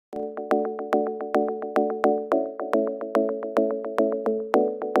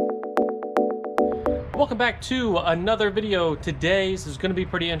welcome back to another video. Today's is going to be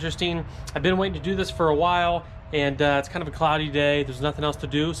pretty interesting. I've been waiting to do this for a while, and it's kind of a cloudy day. There's nothing else to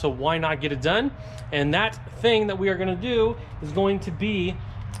do, so why not get it done? And that thing that we are going to do is going to be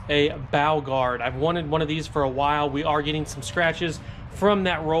a bow guard. I've wanted one of these for a while. We are getting some scratches from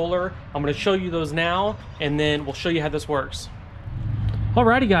that roller. I'm going to show you those now, and then we'll show you how this works.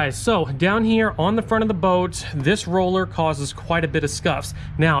 Alrighty guys, so down here on the front of the boat, this roller causes quite a bit of scuffs.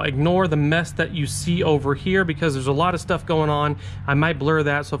 Now ignore the mess that you see over here because there's a lot of stuff going on. I might blur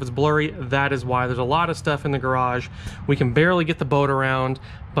that, so if it's blurry, that is why. There's a lot of stuff in the garage. We can barely get the boat around,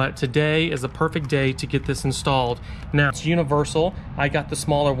 but today is the perfect day to get this installed. Now it's universal. I got the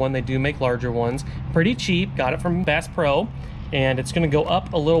smaller one. They do make larger ones. Pretty cheap, got it from Bass Pro. And it's gonna go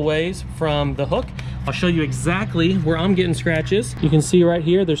up a little ways from the hook. I'll show you exactly where I'm getting scratches. You can see right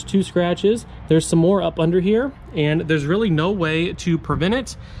here, there's 2 scratches. There's some more up under here, and there's really no way to prevent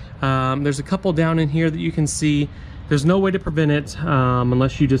it. There's a couple down in here that you can see. There's no way to prevent it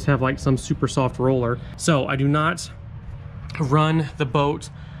unless you just have like some super soft roller. So I do not run the boat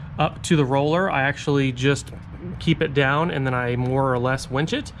up to the roller. I actually just keep it down and then I more or less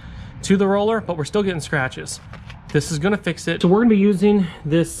winch it to the roller, but we're still getting scratches. This is gonna fix it. So we're gonna be using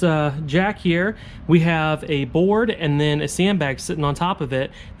this jack here. We have a board and then a sandbag sitting on top of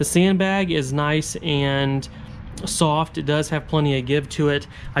it. The sandbag is nice and soft. It does have plenty of give to it.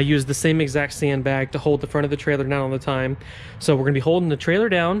 I use the same exact sandbag to hold the front of the trailer down all the time. So we're gonna be holding the trailer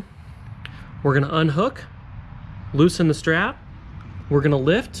down. We're gonna unhook, loosen the strap. We're gonna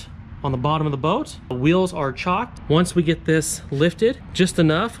lift on the bottom of the boat. The wheels are chocked. Once we get this lifted, just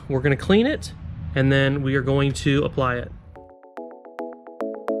enough, we're gonna clean it, and then we are going to apply it.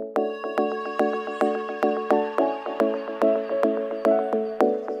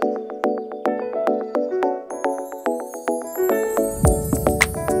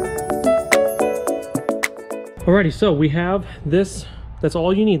 Alrighty, so we have this. That's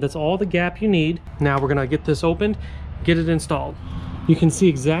all you need. That's all the gap you need. Now we're gonna get this opened, get it installed. You can see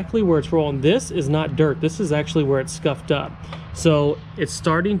exactly where it's rolling. This is not dirt. This is actually where it's scuffed up. So it's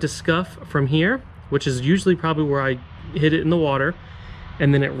starting to scuff from here, which is usually probably where I hit it in the water,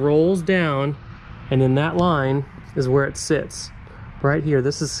 and then it rolls down, and then that line is where it sits. Right here,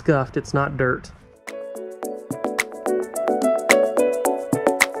 this is scuffed, it's not dirt.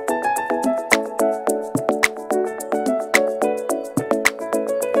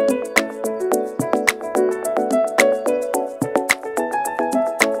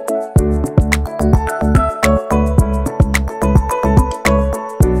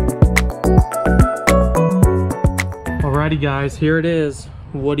 Alrighty guys, here it is.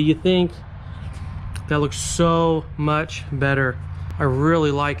 What do you think? That looks so much better. I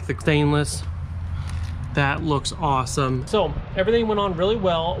really like the stainless. That looks awesome. So everything went on really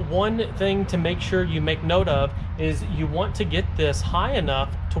well. One thing to make sure you make note of is you want to get this high enough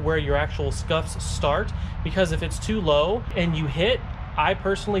to where your actual scuffs start, because if it's too low and you hit, I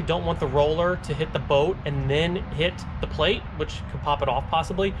personally don't want the roller to hit the boat and then hit the plate, which could pop it off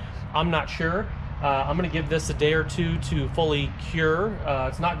possibly. I'm not sure. I'm gonna give this a day or two to fully cure.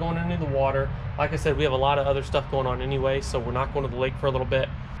 It's not going into the water. Like I said, we have a lot of other stuff going on anyway, so we're not going to the lake for a little bit.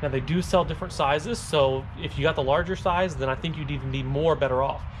 Now they do sell different sizes, so if you got the larger size, then I think you'd even be more better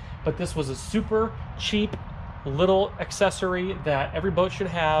off. But this was a super cheap little accessory that every boat should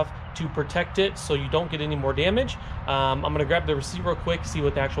have to protect it so you don't get any more damage. I'm gonna grab the receipt real quick, see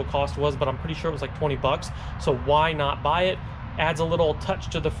what the actual cost was, but I'm pretty sure it was like 20 bucks. So why not buy it? Adds a little touch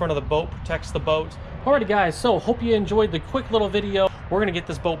to the front of the boat, protects the boat. Alrighty guys, so hope you enjoyed the quick little video. We're gonna get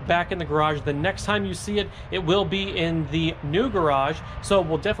this boat back in the garage. The next time you see it, it will be in the new garage. So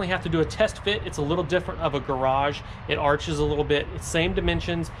we'll definitely have to do a test fit. It's a little different of a garage. It arches a little bit, it's same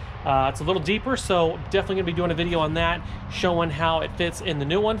dimensions. It's a little deeper, so definitely gonna be doing a video on that, showing how it fits in the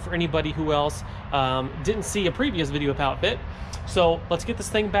new one for anybody who else didn't see a previous video of how it fit. So let's get this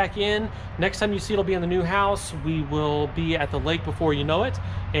thing back in. Next time you see it'll be in the new house. We will be at the lake before you know it.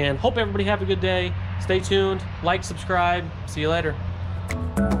 And hope everybody have a good day. Stay tuned, like, subscribe. See you later.